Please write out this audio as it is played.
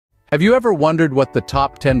Have you ever wondered what the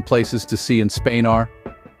top 10 places to see in Spain are?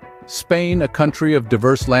 Spain, a country of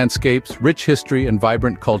diverse landscapes, rich history, and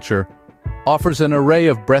vibrant culture, offers an array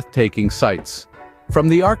of breathtaking sights. From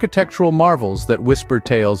the architectural marvels that whisper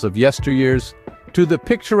tales of yesteryears, to the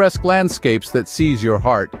picturesque landscapes that seize your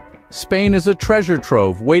heart, Spain is a treasure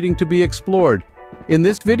trove waiting to be explored. In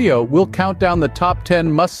this video, we'll count down the top 10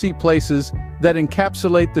 must-see places that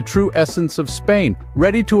encapsulate the true essence of Spain.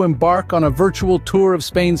 Ready to embark on a virtual tour of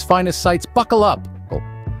Spain's finest sights? Buckle up!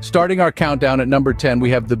 Starting our countdown at number 10,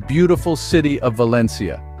 we have the beautiful city of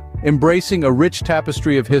Valencia. Embracing a rich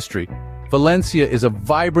tapestry of history, Valencia is a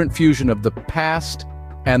vibrant fusion of the past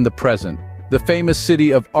and the present. The famous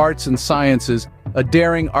city of arts and sciences, a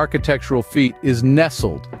daring architectural feat, is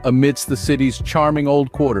nestled amidst the city's charming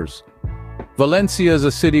old quarters. Valencia is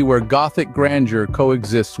a city where Gothic grandeur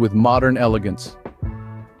coexists with modern elegance.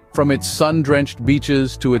 From its sun-drenched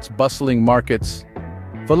beaches to its bustling markets,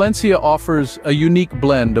 Valencia offers a unique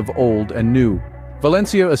blend of old and new.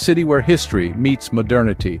 Valencia, a city where history meets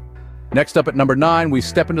modernity. Next up at number 9, we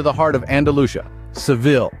step into the heart of Andalusia,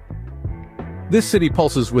 Seville. This city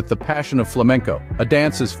pulses with the passion of flamenco, a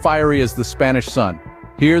dance as fiery as the Spanish sun.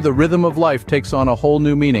 Here, the rhythm of life takes on a whole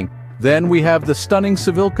new meaning. Then we have the stunning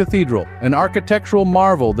Seville Cathedral, an architectural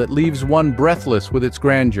marvel that leaves one breathless with its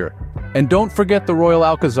grandeur. And don't forget the Royal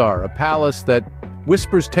Alcazar, a palace that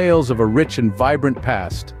whispers tales of a rich and vibrant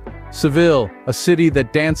past. Seville, a city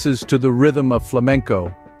that dances to the rhythm of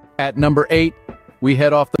flamenco. At number 8, we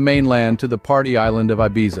head off the mainland to the party island of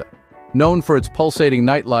Ibiza. Known for its pulsating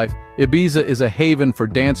nightlife, Ibiza is a haven for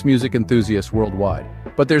dance music enthusiasts worldwide.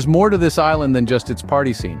 But there's more to this island than just its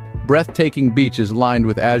party scene. Breathtaking beaches lined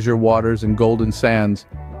with azure waters and golden sands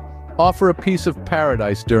offer a piece of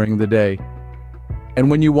paradise during the day.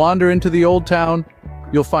 And when you wander into the old town,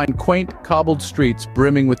 you'll find quaint, cobbled streets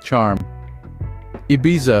brimming with charm.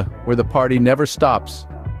 Ibiza, where the party never stops.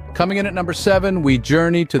 Coming in at number 7, we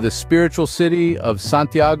journey to the spiritual city of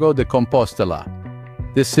Santiago de Compostela.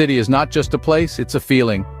 This city is not just a place, it's a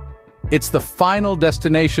feeling. It's the final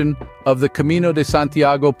destination of the Camino de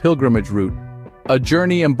Santiago pilgrimage route, a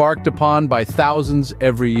journey embarked upon by thousands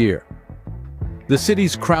every year. The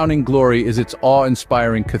city's crowning glory is its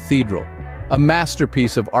awe-inspiring cathedral, a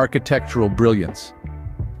masterpiece of architectural brilliance.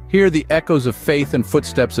 Here, the echoes of faith and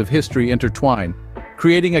footsteps of history intertwine,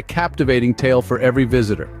 creating a captivating tale for every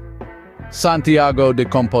visitor. Santiago de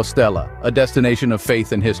Compostela, a destination of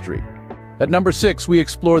faith and history. At number 6, we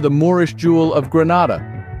explore the Moorish jewel of Granada.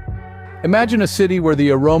 Imagine a city where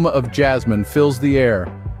the aroma of jasmine fills the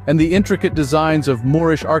air, and the intricate designs of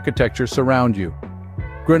Moorish architecture surround you.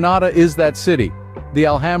 Granada is that city. The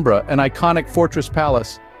Alhambra, an iconic fortress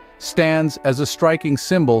palace, stands as a striking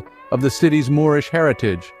symbol of the city's Moorish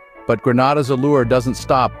heritage. But Granada's allure doesn't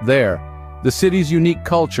stop there. The city's unique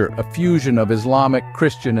culture, a fusion of Islamic,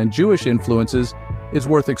 Christian, and Jewish influences, is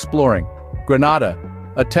worth exploring. Granada,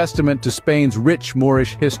 a testament to Spain's rich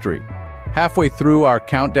Moorish history. Halfway through our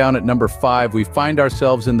countdown at number 5, we find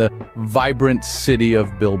ourselves in the vibrant city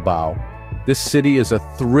of Bilbao. This city is a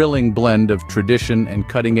thrilling blend of tradition and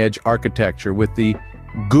cutting-edge architecture, with the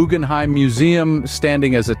Guggenheim Museum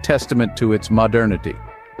standing as a testament to its modernity.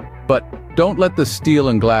 But don't let the steel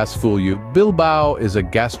and glass fool you. Bilbao is a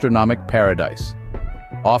gastronomic paradise,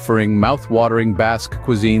 offering mouth-watering Basque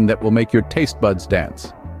cuisine that will make your taste buds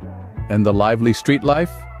dance. And the lively street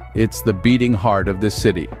life? It's the beating heart of this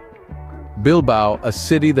city. Bilbao, a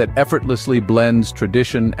city that effortlessly blends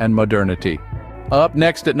tradition and modernity. Up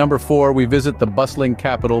next at number 4, we visit the bustling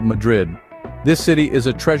capital, Madrid. This city is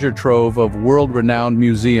a treasure trove of world-renowned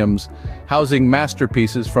museums, housing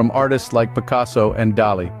masterpieces from artists like Picasso and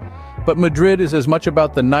Dali. But Madrid is as much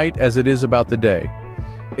about the night as it is about the day.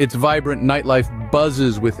 Its vibrant nightlife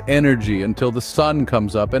buzzes with energy until the sun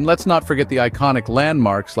comes up, and let's not forget the iconic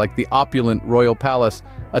landmarks like the opulent Royal Palace,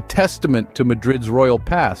 a testament to Madrid's royal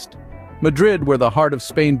past. Madrid, where the heart of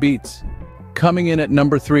Spain beats. Coming in at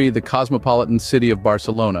number 3, the cosmopolitan city of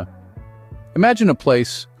Barcelona. Imagine a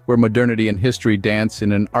place where modernity and history dance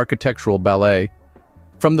in an architectural ballet.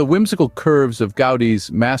 From the whimsical curves of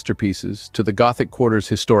Gaudi's masterpieces to the Gothic Quarter's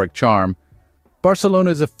historic charm,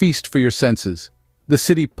 Barcelona is a feast for your senses. The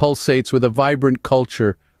city pulsates with a vibrant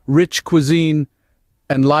culture, rich cuisine,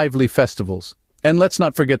 and lively festivals. And let's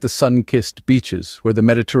not forget the sun-kissed beaches, where the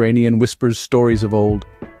Mediterranean whispers stories of old.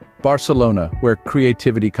 Barcelona, where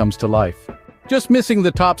creativity comes to life. Just missing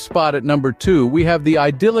the top spot at number 2, we have the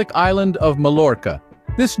idyllic island of Mallorca.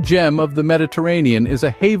 This gem of the Mediterranean is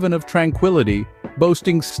a haven of tranquility,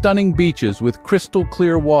 boasting stunning beaches with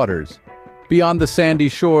crystal-clear waters. Beyond the sandy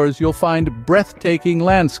shores, you'll find breathtaking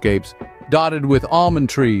landscapes dotted with almond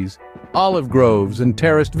trees, olive groves, and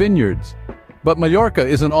terraced vineyards. But Mallorca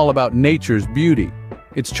isn't all about nature's beauty.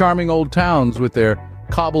 Its charming old towns with their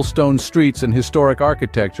cobblestone streets and historic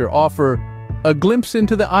architecture offer a glimpse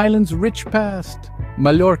into the island's rich past.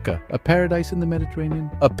 Mallorca, a paradise in the Mediterranean?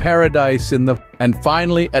 A paradise in the... And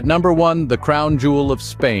finally, at number 1, the crown jewel of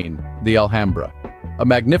Spain, the Alhambra. A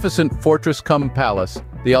magnificent fortress-cum-palace,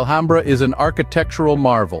 the Alhambra is an architectural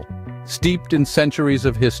marvel, steeped in centuries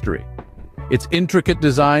of history. Its intricate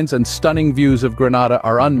designs and stunning views of Granada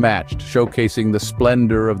are unmatched, showcasing the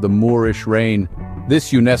splendor of the Moorish reign.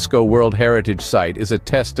 This UNESCO World Heritage Site is a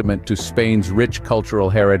testament to Spain's rich cultural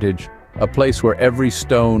heritage, a place where every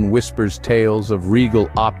stone whispers tales of regal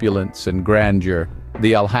opulence and grandeur.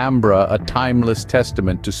 The Alhambra, a timeless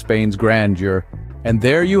testament to Spain's grandeur. And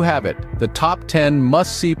there you have it, the top 10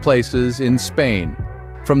 must-see places in Spain.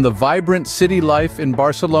 From the vibrant city life in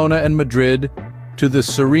Barcelona and Madrid, to the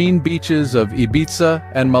serene beaches of Ibiza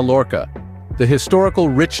and Mallorca, the historical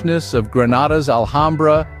richness of Granada's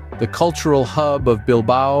Alhambra, the cultural hub of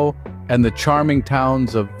Bilbao, and the charming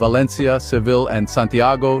towns of Valencia, Seville, and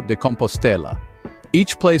Santiago de Compostela.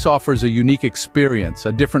 Each place offers a unique experience,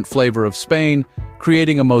 a different flavor of Spain,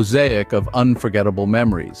 creating a mosaic of unforgettable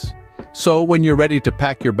memories. So when you're ready to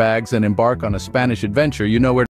pack your bags and embark on a Spanish adventure, you know where